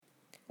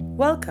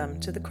Welcome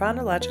to the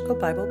Chronological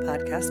Bible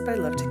Podcast by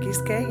Love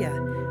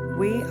Tikiskeya.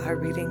 We are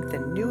reading the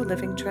New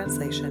Living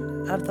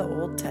Translation of the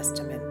Old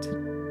Testament.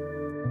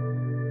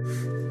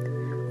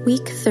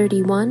 Week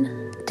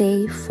 31,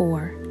 Day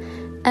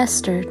 4,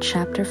 Esther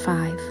chapter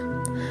 5.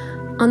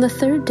 On the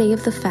third day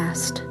of the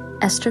fast,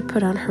 Esther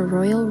put on her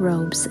royal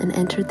robes and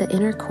entered the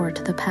inner court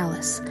of the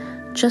palace,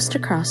 just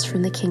across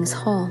from the king's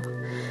hall.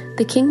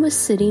 The king was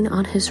sitting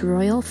on his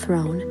royal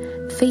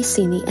throne,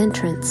 facing the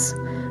entrance.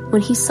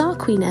 When he saw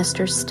Queen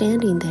Esther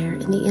standing there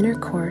in the inner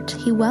court,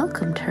 he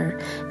welcomed her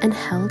and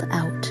held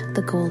out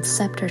the gold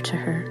scepter to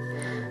her.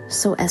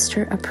 So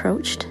Esther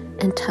approached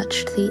and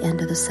touched the end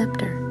of the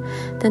scepter.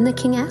 Then the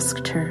king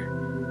asked her,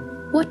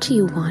 "What do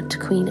you want,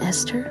 Queen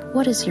Esther?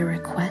 What is your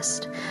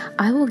request?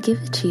 I will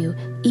give it to you,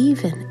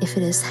 even if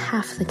it is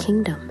half the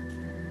kingdom."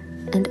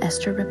 And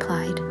Esther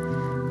replied,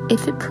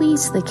 "If it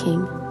please the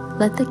king,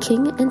 let the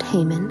king and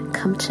Haman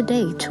come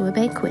today to a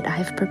banquet I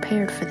have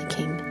prepared for the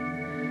king."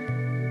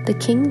 The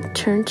king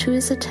turned to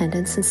his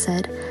attendants and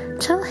said,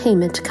 "Tell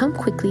Haman to come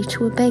quickly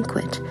to a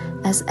banquet,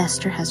 as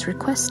Esther has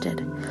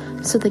requested."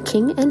 So the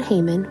king and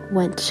Haman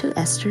went to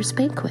Esther's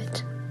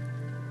banquet.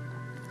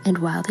 And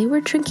while they were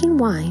drinking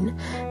wine,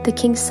 the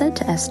king said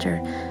to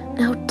Esther,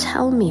 "Now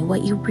tell me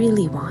what you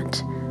really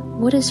want.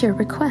 What is your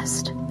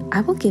request?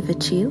 I will give it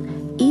to you,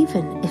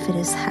 even if it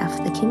is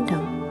half the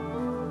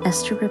kingdom."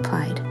 Esther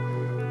replied,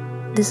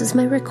 "This is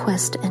my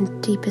request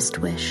and deepest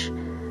wish.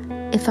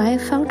 If I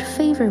have found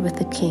favor with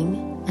the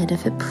king, and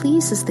if it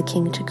pleases the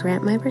king to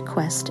grant my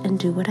request and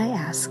do what I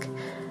ask,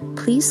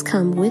 please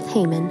come with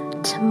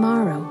Haman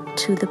tomorrow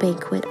to the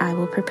banquet I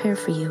will prepare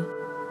for you.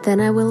 Then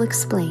I will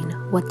explain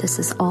what this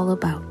is all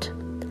about."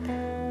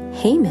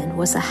 Haman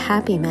was a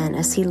happy man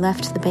as he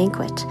left the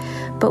banquet,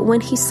 but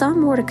when he saw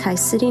Mordecai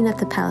sitting at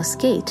the palace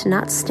gate,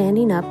 not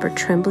standing up or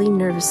trembling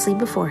nervously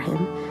before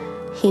him,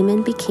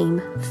 Haman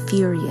became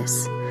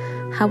furious.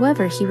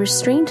 However, he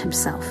restrained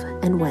himself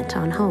and went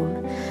on home.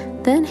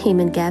 Then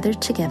Haman gathered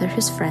together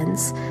his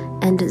friends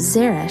and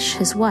Zeresh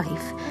his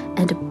wife,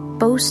 and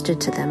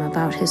boasted to them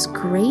about his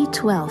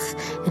great wealth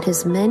and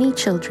his many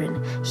children.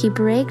 He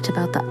bragged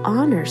about the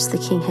honors the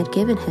king had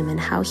given him and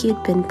how he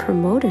had been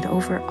promoted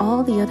over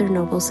all the other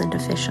nobles and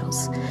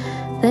officials.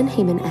 Then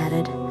Haman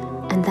added,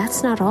 "And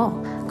that's not all.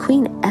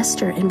 Queen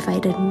Esther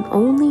invited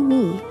only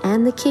me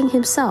and the king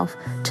himself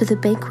to the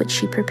banquet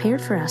she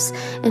prepared for us,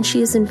 and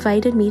she has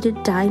invited me to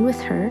dine with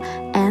her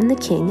and the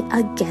king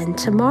again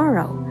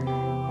tomorrow."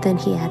 Then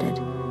he added,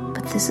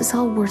 "But this is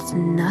all worth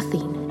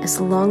nothing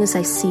as long as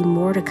I see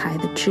Mordecai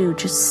the Jew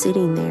just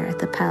sitting there at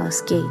the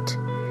palace gate."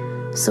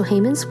 So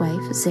Haman's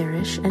wife,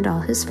 Zeresh, and all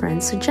his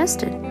friends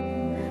suggested,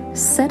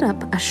 "Set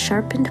up a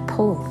sharpened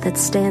pole that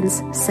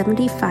stands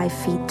 75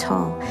 feet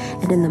tall,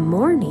 and in the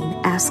morning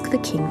ask the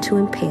king to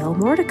impale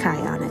Mordecai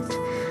on it.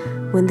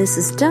 When this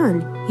is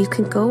done, you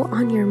can go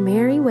on your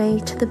merry way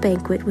to the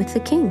banquet with the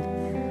king."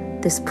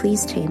 This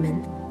pleased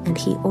Haman, and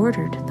he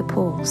ordered the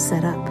pole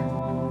set up.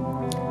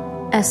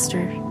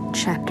 Esther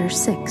chapter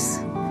 6.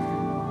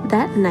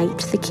 That night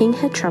the king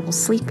had trouble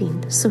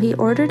sleeping, so he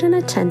ordered an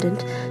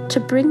attendant to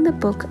bring the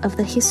book of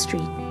the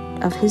history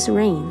of his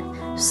reign,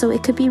 so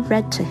it could be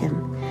read to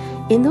him.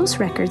 In those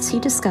records he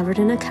discovered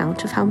an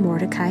account of how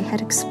Mordecai had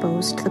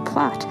exposed the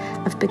plot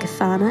of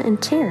Bigthana and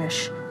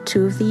Teresh,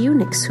 two of the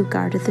eunuchs who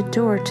guarded the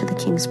door to the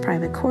king's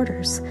private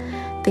quarters.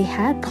 They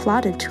had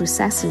plotted to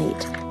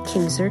assassinate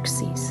King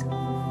Xerxes.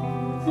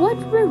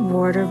 "What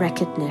reward or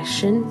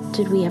recognition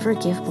did we ever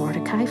give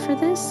Mordecai for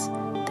this?"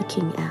 the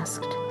king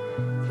asked.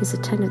 His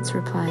attendants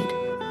replied,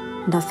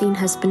 "Nothing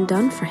has been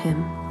done for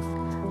him."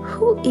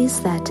 "Who is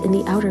that in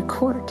the outer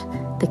court?"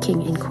 the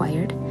king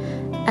inquired.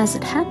 As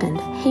it happened,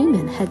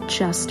 Haman had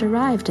just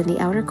arrived in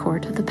the outer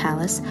court of the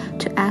palace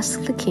to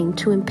ask the king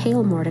to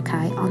impale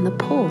Mordecai on the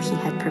pole he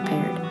had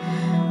prepared.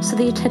 So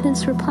the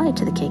attendants replied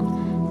to the king,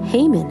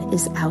 "Haman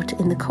is out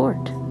in the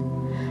court."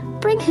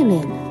 "Bring him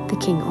in," the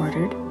king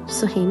ordered.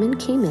 So Haman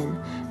came in,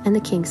 and the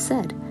king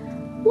said,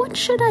 "What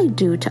should I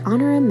do to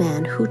honor a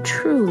man who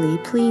truly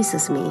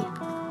pleases me?"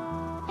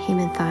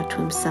 Haman thought to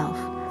himself,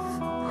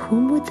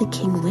 "Whom would the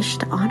king wish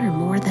to honor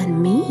more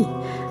than me?"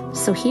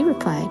 So he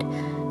replied,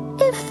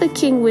 "If the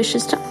king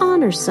wishes to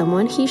honor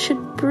someone, he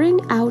should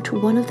bring out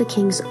one of the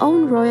king's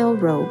own royal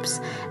robes,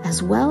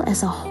 as well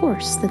as a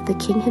horse that the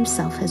king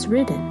himself has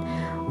ridden,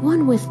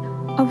 one with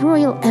a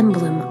royal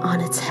emblem on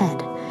its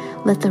head.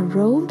 Let the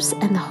robes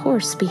and the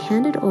horse be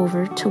handed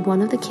over to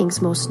one of the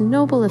king's most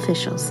noble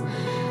officials,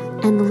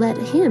 and let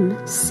him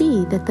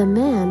see that the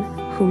man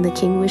whom the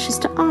king wishes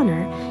to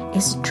honor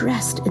is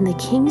dressed in the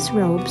king's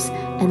robes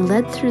and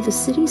led through the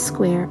city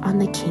square on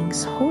the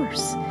king's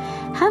horse.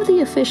 Have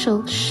the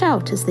official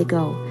shout as they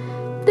go,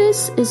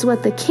 'This is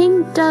what the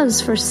king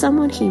does for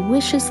someone he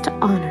wishes to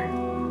honor.'"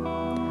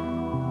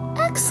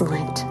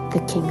 "Excellent," the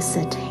king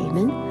said to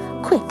Haman.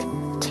 "Quick,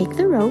 take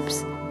the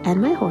robes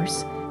and my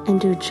horse, and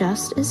do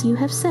just as you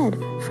have said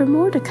for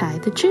Mordecai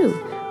the Jew,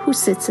 who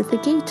sits at the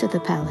gate of the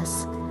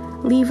palace.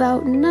 Leave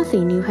out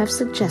nothing you have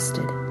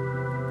suggested."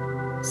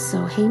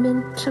 So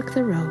Haman took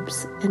the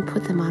robes and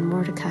put them on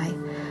Mordecai,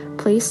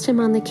 placed him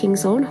on the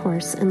king's own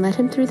horse and led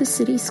him through the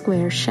city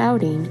square,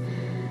 shouting,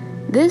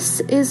 "This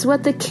is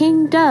what the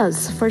king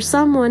does for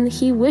someone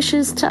he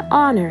wishes to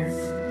honor."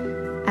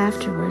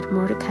 Afterward,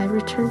 Mordecai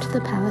returned to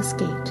the palace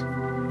gate,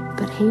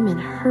 but Haman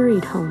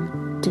hurried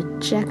home,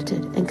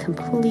 dejected and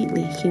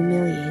completely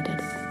humiliated.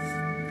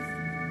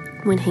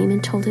 When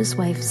Haman told his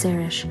wife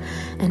Zeresh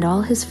and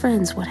all his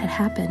friends what had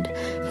happened,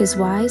 his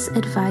wise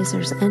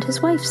advisers and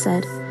his wife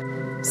said,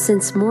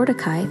 "Since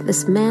Mordecai,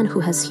 this man who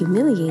has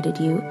humiliated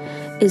you,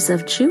 is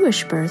of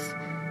Jewish birth,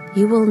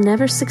 you will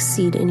never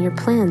succeed in your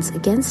plans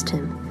against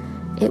him.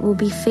 It will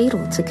be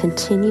fatal to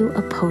continue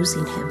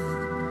opposing him."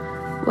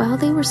 While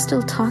they were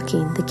still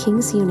talking, the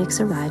king's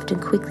eunuchs arrived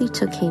and quickly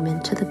took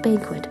Haman to the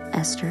banquet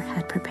Esther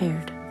had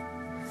prepared.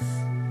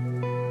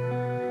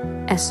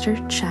 Esther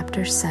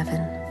chapter 7.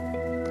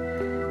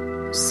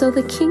 So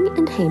the king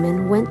and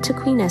Haman went to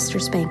Queen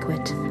Esther's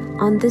banquet.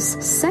 On this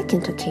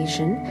second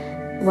occasion,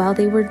 while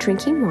they were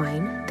drinking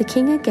wine, the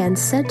king again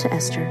said to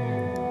Esther,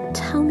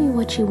 "Tell me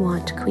what you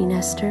want, Queen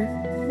Esther.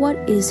 What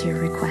is your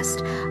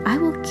request? I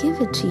will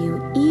give it to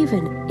you,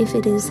 even if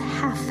it is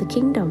half the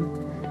kingdom."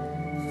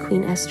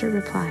 Queen Esther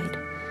replied,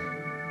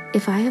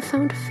 "If I have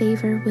found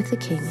favor with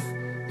the king,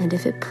 and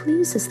if it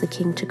pleases the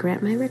king to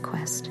grant my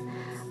request,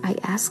 I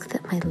ask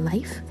that my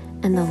life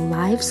and the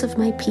lives of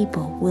my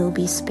people will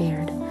be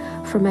spared,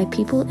 for my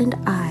people and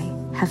I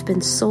have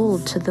been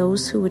sold to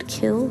those who would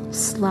kill,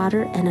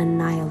 slaughter, and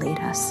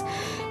annihilate us.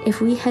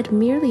 If we had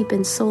merely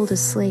been sold as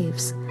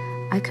slaves,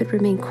 I could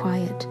remain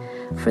quiet,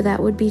 for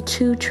that would be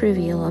too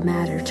trivial a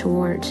matter to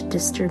warrant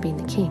disturbing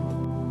the king."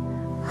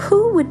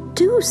 "Who would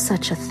do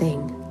such a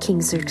thing?"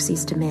 King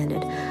Xerxes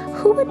demanded.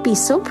 "Who would be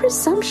so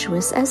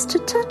presumptuous as to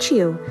touch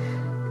you?"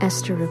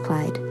 Esther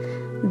replied,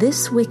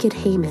 "This wicked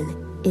Haman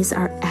is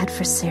our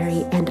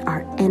adversary and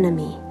our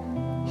enemy."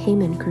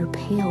 Haman grew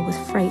pale with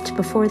fright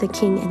before the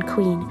king and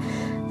queen.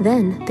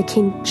 Then the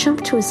king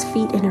jumped to his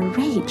feet in a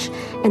rage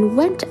and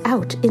went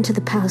out into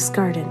the palace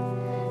garden.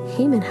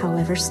 Haman,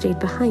 however, stayed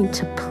behind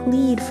to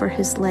plead for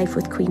his life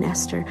with Queen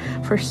Esther,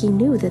 for he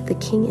knew that the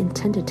king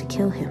intended to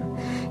kill him.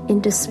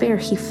 In despair,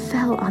 he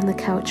fell on the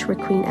couch where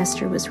Queen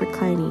Esther was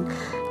reclining,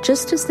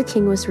 just as the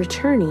king was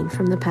returning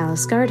from the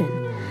palace garden.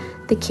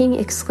 The king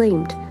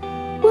exclaimed,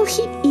 "Will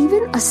he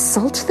even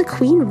assault the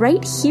queen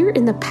right here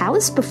in the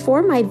palace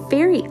before my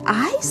very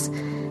eyes?"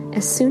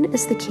 As soon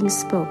as the king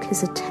spoke,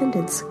 his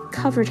attendants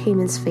covered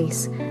Haman's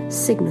face,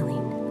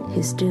 signaling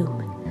his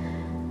doom.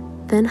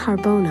 Then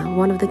Harbona,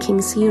 one of the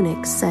king's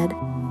eunuchs, said,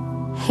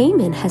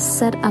 "Haman has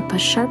set up a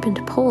sharpened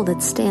pole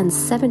that stands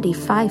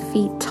 75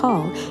 feet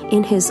tall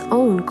in his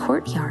own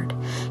courtyard.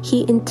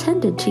 He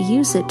intended to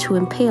use it to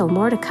impale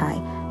Mordecai,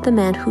 the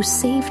man who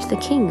saved the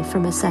king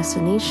from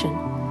assassination."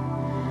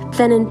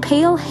 "Then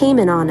impale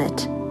Haman on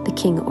it," the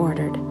king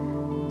ordered.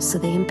 So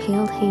they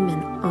impaled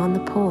Haman on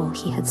the pole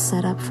he had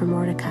set up for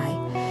Mordecai,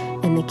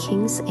 and the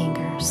king's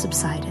anger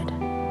subsided.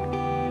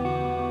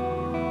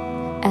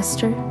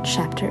 Esther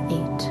chapter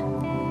 8.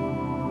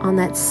 On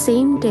that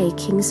same day,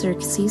 King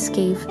Xerxes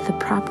gave the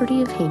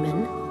property of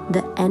Haman,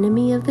 the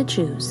enemy of the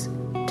Jews,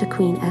 to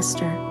Queen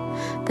Esther.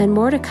 Then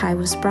Mordecai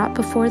was brought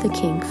before the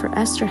king, for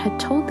Esther had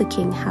told the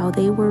king how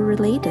they were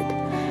related.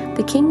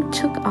 The king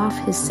took off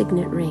his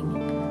signet ring,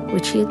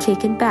 which he had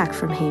taken back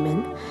from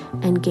Haman,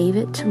 and gave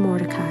it to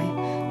Mordecai,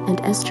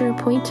 and Esther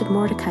appointed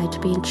Mordecai to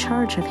be in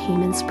charge of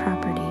Haman's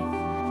property.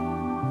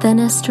 Then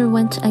Esther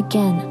went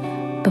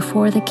again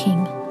before the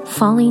king,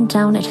 falling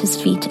down at his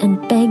feet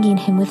and begging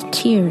him with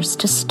tears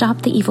to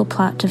stop the evil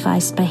plot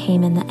devised by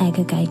Haman the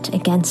Agagite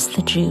against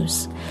the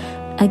Jews.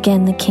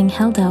 Again the king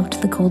held out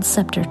the gold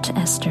scepter to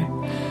Esther,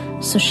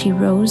 so she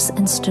rose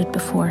and stood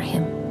before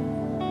him.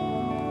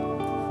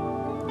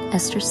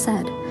 Esther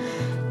said,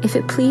 "If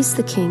it please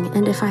the king,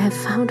 and if I have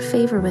found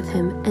favor with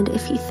him, and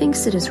if he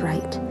thinks it is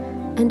right,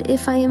 and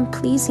if I am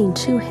pleasing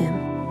to him,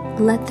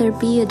 let there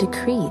be a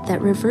decree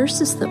that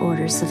reverses the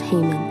orders of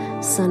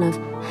Haman, son of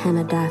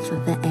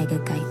Hammedatha the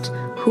Agagite,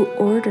 who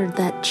ordered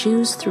that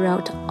Jews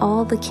throughout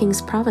all the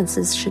king's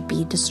provinces should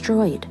be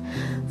destroyed.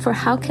 For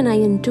how can I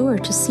endure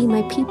to see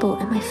my people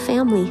and my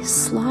family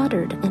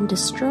slaughtered and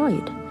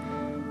destroyed?"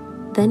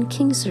 Then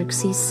King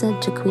Xerxes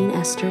said to Queen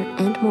Esther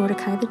and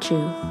Mordecai the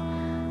Jew,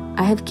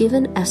 "I have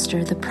given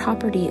Esther the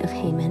property of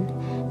Haman,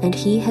 and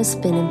he has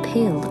been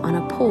impaled on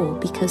a pole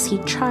because he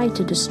tried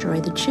to destroy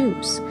the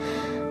Jews.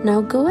 Now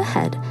go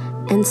ahead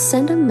and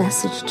send a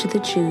message to the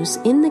Jews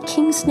in the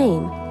king's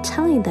name,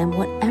 telling them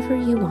whatever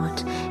you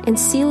want, and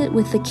seal it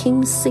with the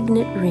king's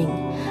signet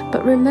ring.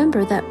 But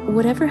remember that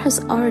whatever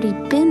has already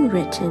been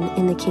written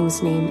in the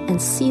king's name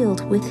and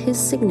sealed with his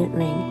signet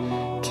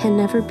ring can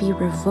never be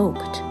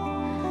revoked."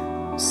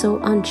 So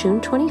on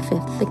June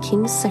 25th, the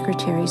king's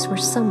secretaries were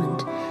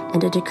summoned,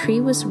 and a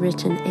decree was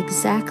written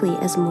exactly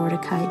as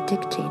Mordecai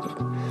dictated.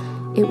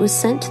 It was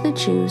sent to the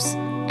Jews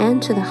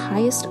and to the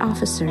highest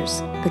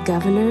officers, the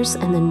governors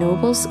and the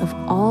nobles of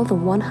all the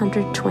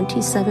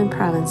 127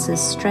 provinces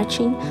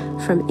stretching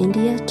from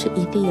India to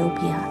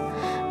Ethiopia.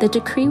 The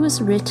decree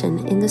was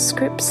written in the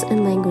scripts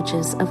and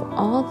languages of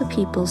all the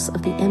peoples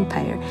of the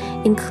empire,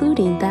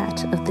 including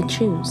that of the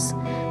Jews.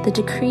 The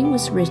decree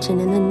was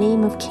written in the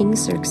name of King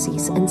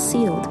Xerxes and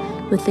sealed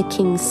with the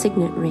king's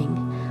signet ring.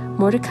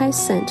 Mordecai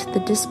sent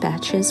the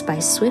dispatches by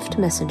swift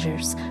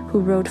messengers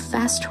who rode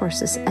fast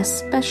horses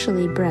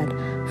especially bred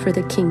for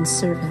the king's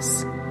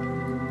service.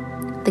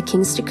 The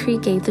king's decree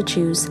gave the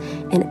Jews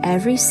in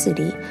every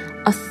city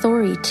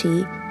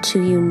authority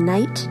to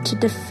unite to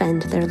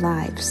defend their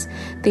lives.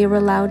 They were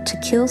allowed to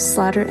kill,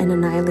 slaughter, and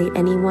annihilate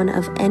anyone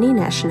of any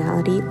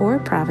nationality or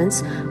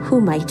province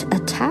who might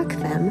attack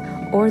them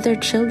or their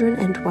children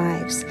and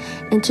wives,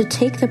 and to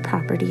take the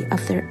property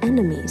of their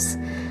enemies.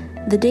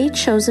 The day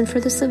chosen for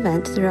this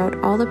event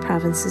throughout all the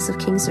provinces of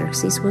King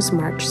Xerxes was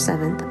March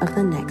 7th of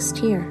the next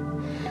year.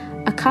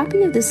 A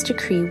copy of this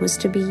decree was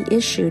to be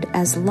issued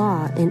as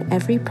law in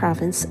every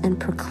province and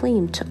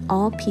proclaimed to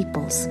all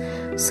peoples,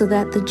 so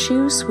that the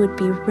Jews would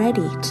be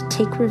ready to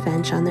take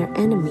revenge on their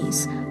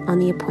enemies on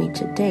the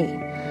appointed day.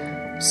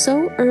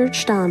 So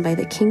urged on by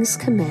the king's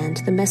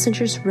command, the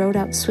messengers rode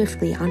out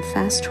swiftly on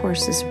fast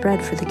horses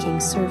bred for the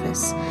king's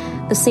service.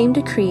 The same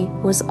decree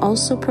was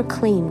also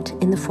proclaimed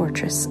in the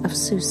fortress of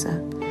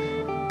Susa.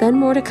 Then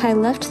Mordecai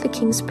left the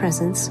king's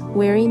presence,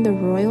 wearing the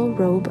royal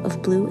robe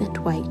of blue and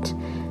white,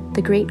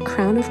 the great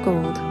crown of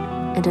gold,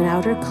 and an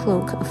outer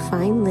cloak of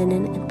fine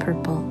linen and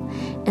purple,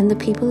 and the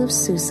people of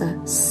Susa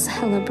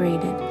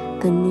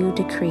celebrated the new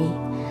decree.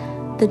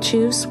 The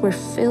Jews were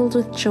filled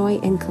with joy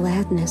and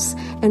gladness,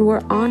 and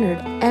were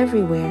honored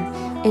everywhere.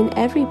 In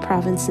every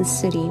province and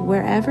city,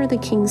 wherever the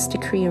king's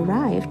decree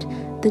arrived,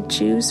 the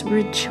Jews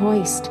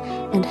rejoiced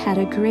and had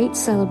a great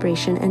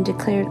celebration and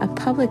declared a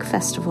public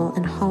festival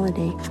and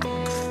holiday.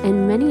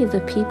 And many of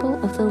the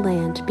people of the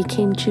land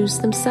became Jews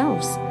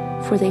themselves,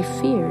 for they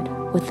feared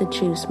what the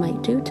Jews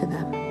might do to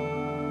them.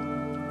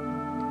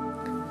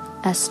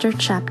 Esther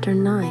chapter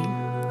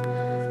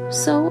 9.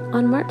 So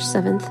on March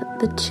 7th,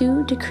 the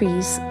 2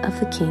 decrees of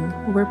the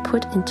king were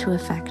put into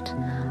effect.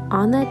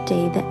 On that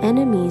day, the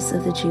enemies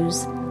of the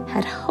Jews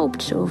had hoped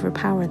to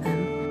overpower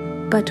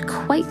them. But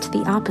quite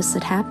the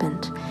opposite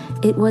happened.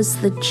 It was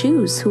the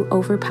Jews who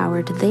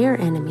overpowered their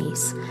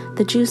enemies.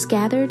 The Jews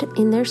gathered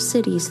in their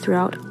cities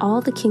throughout all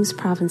the king's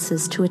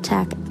provinces to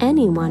attack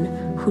anyone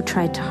who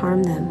tried to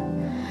harm them.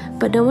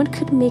 But no one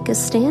could make a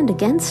stand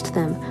against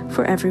them,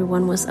 for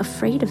everyone was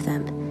afraid of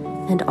them.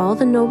 And all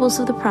the nobles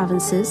of the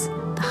provinces,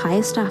 the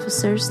highest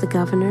officers, the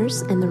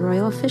governors, and the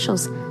royal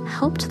officials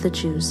helped the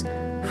Jews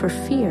for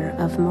fear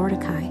of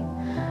Mordecai.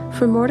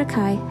 For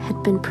Mordecai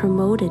had been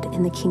promoted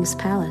in the king's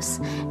palace,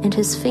 and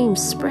his fame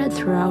spread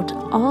throughout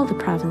all the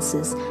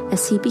provinces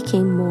as he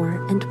became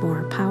more and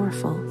more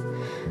powerful.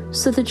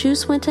 So the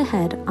Jews went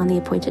ahead on the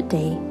appointed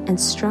day and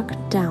struck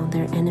down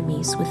their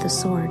enemies with the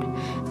sword.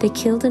 They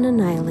killed and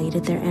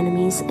annihilated their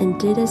enemies and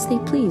did as they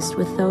pleased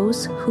with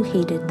those who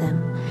hated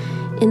them.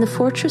 In the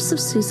fortress of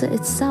Susa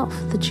itself,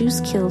 the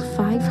Jews killed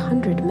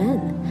 500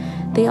 men.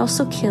 They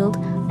also killed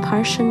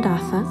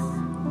Parshandatha,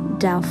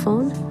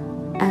 Dalphon,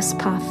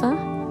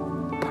 Aspatha,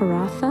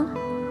 Paratha,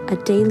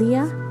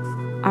 Adalia,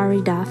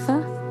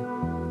 Aridatha,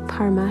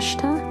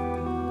 Parmashta,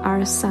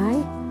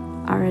 Arasai,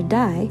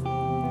 Aradai,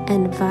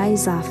 and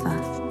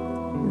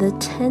Vaizatha, the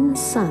 10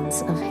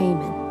 sons of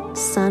Haman,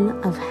 son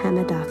of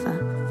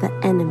Hammedatha, the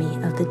enemy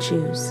of the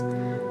Jews.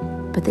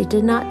 But they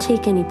did not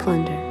take any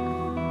plunder.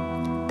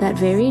 That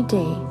very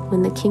day,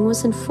 when the king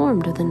was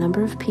informed of the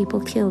number of people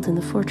killed in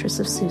the fortress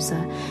of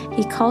Susa,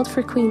 he called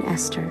for Queen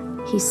Esther.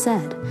 He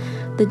said,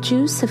 "The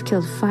Jews have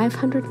killed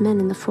 500 men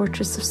in the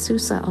fortress of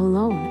Susa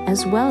alone,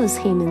 as well as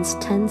Haman's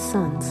 10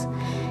 sons.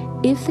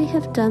 If they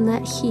have done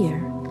that here,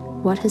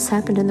 what has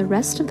happened in the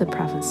rest of the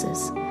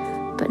provinces?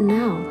 But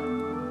now,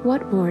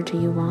 what more do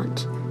you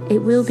want?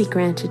 It will be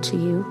granted to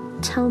you.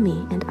 Tell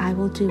me, and I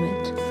will do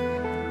it."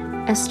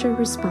 Esther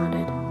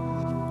responded,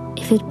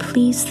 "If it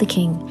please the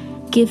king,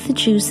 give the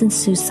Jews in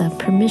Susa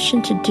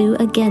permission to do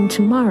again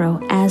tomorrow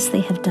as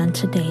they have done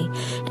today,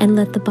 and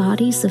let the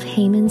bodies of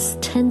Haman's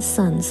 10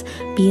 sons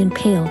be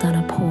impaled on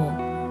a pole."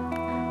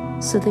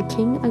 So the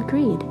king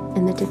agreed,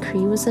 and the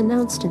decree was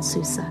announced in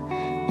Susa,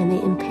 and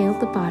they impaled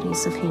the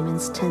bodies of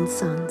Haman's 10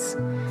 sons.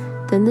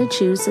 Then the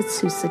Jews at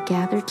Susa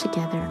gathered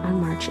together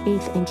on March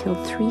 8th and killed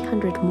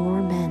 300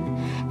 more men,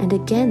 and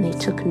again they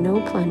took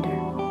no plunder.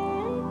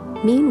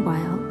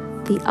 Meanwhile,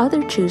 the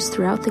other Jews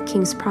throughout the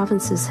king's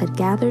provinces had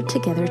gathered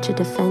together to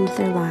defend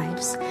their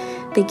lives.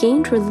 They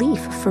gained relief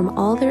from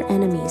all their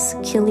enemies,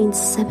 killing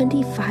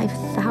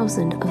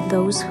 75,000 of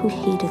those who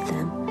hated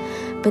them.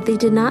 But they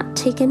did not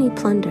take any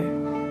plunder.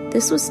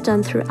 This was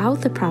done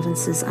throughout the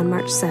provinces on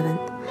March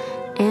 7th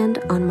and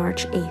on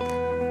March 8th.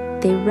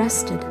 They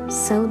rested,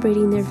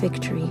 celebrating their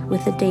victory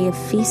with a day of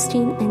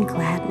feasting and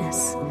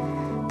gladness.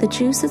 The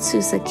Jews at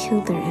Susa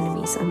killed their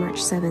enemies on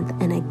March 7th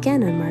and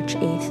again on March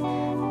 8th,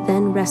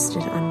 then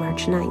rested on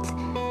March 9th,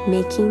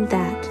 making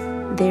that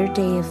their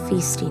day of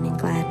feasting and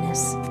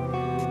gladness.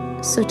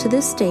 So to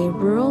this day,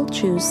 rural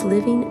Jews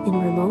living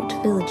in remote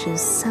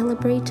villages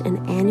celebrate an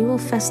annual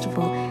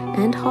festival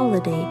and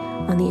holiday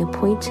on the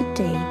appointed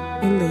day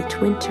in late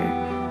winter,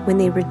 when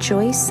they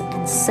rejoice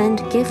and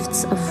send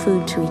gifts of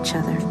food to each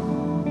other.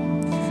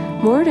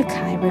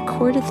 Mordecai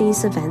recorded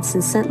these events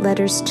and sent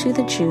letters to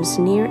the Jews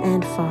near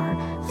and far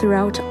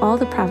throughout all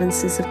the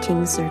provinces of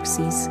King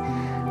Xerxes,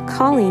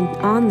 calling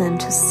on them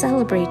to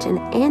celebrate an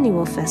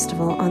annual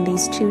festival on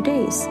these 2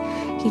 days.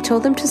 He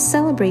told them to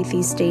celebrate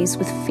these days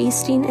with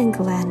feasting and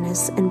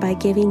gladness, and by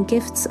giving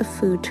gifts of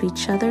food to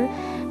each other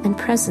and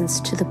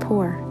presents to the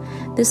poor.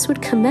 This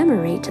would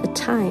commemorate a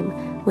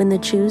time when the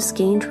Jews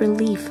gained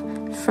relief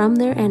from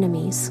their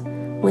enemies,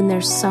 when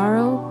their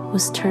sorrow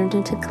was turned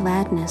into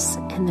gladness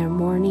and their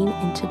mourning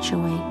into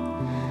joy.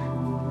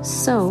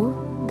 So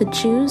the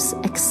Jews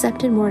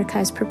accepted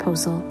Mordecai's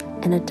proposal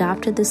and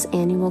adopted this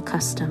annual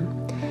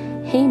custom.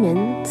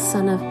 Haman,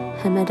 son of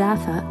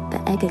Hammedatha the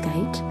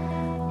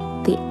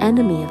Agagite, the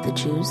enemy of the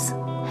Jews,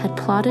 had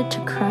plotted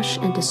to crush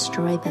and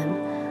destroy them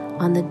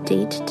on the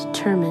date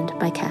determined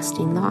by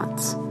casting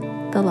lots.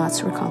 The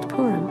lots were called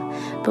Purim.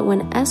 But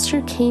when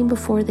Esther came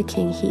before the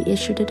king, he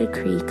issued a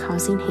decree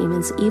causing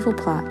Haman's evil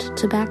plot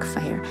to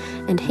backfire,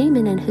 and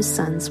Haman and his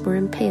sons were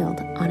impaled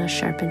on a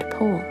sharpened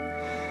pole.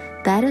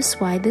 That is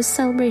why this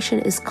celebration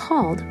is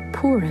called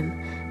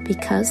Purim,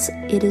 because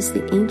it is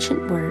the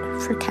ancient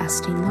word for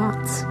casting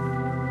lots.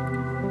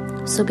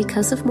 So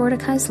because of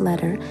Mordecai's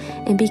letter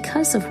and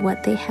because of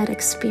what they had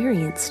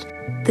experienced,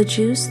 the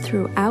Jews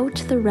throughout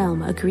the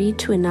realm agreed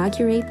to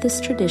inaugurate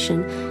this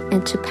tradition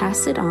and to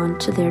pass it on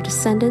to their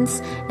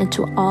descendants and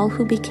to all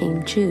who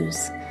became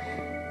Jews.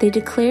 They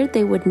declared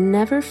they would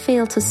never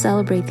fail to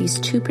celebrate these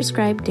 2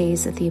 prescribed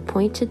days at the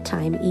appointed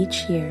time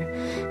each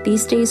year.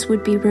 These days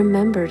would be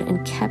remembered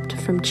and kept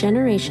from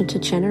generation to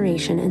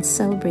generation and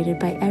celebrated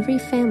by every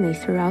family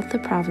throughout the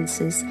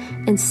provinces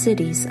and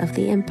cities of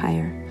the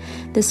empire.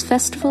 This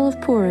festival of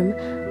Purim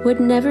would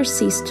never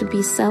cease to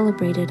be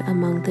celebrated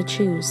among the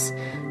Jews,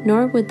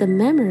 nor would the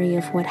memory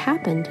of what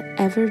happened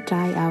ever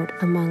die out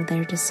among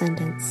their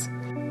descendants.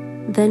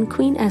 Then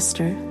Queen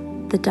Esther,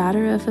 the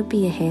daughter of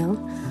Abihail,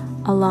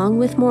 along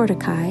with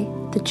Mordecai,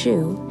 the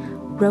Jew,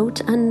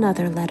 wrote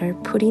another letter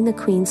putting the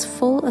queen's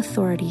full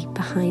authority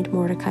behind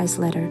Mordecai's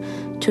letter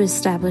to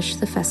establish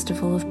the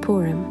festival of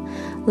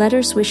Purim.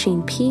 Letters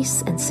wishing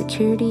peace and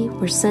security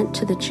were sent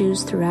to the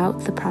Jews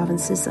throughout the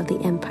provinces of the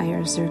empire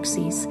of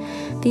Xerxes.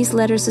 These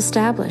letters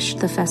established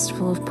the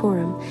festival of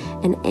Purim,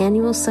 an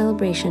annual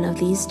celebration of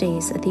these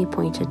days at the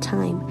appointed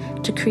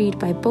time, decreed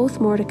by both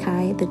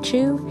Mordecai the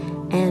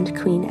Jew and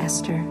Queen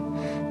Esther.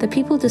 The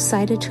people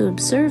decided to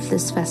observe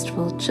this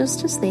festival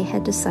just as they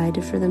had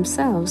decided for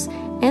themselves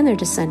and their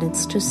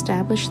descendants to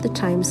establish the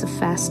times of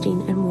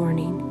fasting and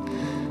mourning.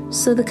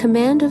 So the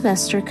command of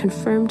Esther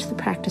confirmed the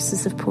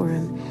practices of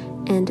Purim,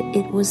 and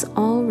it was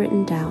all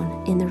written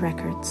down in the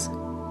records.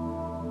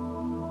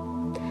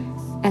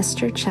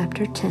 Esther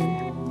chapter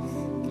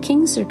 10.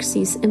 King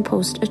Xerxes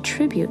imposed a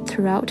tribute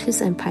throughout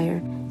his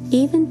empire,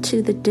 even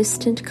to the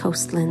distant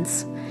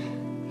coastlands.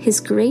 His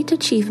great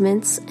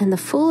achievements and the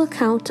full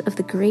account of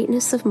the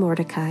greatness of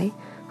Mordecai,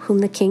 whom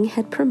the king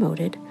had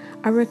promoted,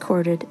 are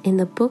recorded in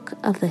the book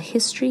of the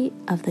history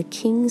of the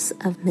kings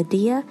of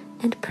Media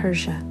and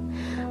Persia.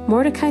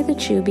 Mordecai the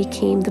Jew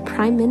became the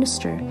prime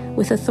minister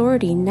with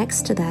authority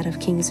next to that of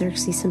King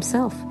Xerxes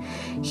himself.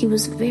 He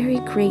was very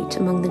great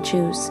among the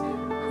Jews,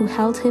 who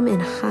held him in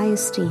high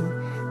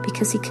esteem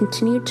because he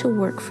continued to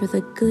work for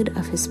the good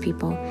of his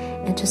people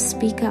and to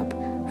speak up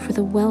for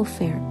the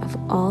welfare of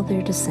all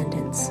their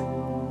descendants.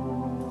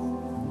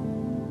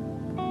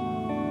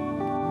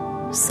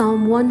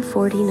 Psalm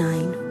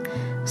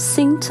 149.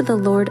 Sing to the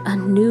Lord a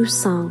new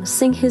song.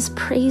 Sing his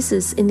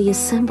praises in the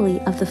assembly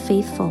of the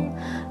faithful.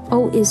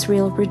 O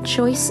Israel,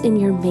 rejoice in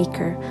your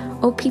Maker.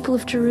 O people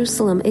of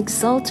Jerusalem,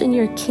 exult in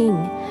your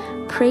King.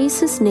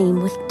 Praise his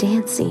name with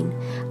dancing,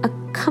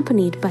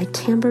 accompanied by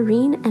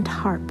tambourine and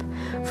harp.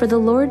 For the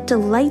Lord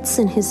delights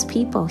in his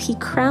people. He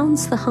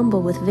crowns the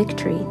humble with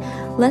victory.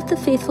 Let the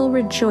faithful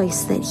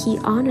rejoice that he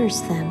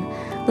honors them.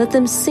 Let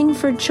them sing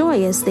for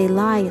joy as they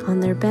lie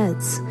on their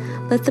beds.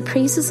 Let the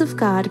praises of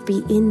God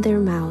be in their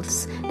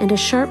mouths, and a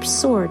sharp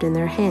sword in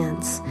their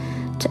hands,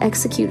 to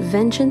execute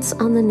vengeance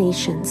on the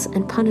nations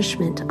and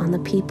punishment on the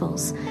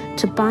peoples,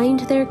 to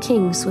bind their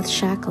kings with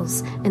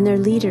shackles and their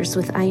leaders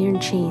with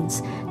iron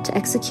chains, to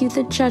execute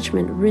the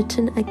judgment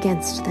written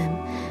against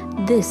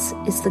them. This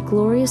is the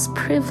glorious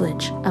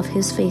privilege of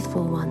his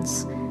faithful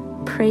ones.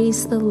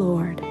 Praise the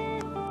Lord.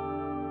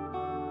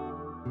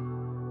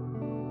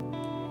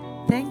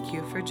 Thank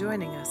you for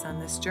joining us on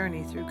this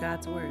journey through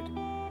God's Word.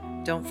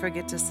 Don't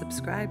forget to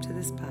subscribe to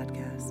this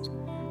podcast.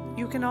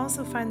 You can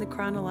also find the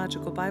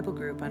Chronological Bible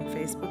Group on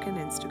Facebook and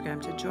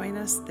Instagram to join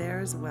us there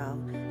as well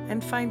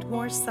and find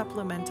more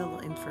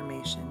supplemental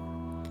information.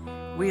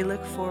 We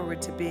look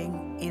forward to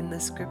being in the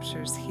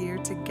Scriptures here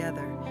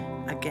together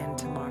again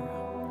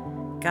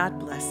tomorrow. God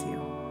bless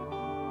you.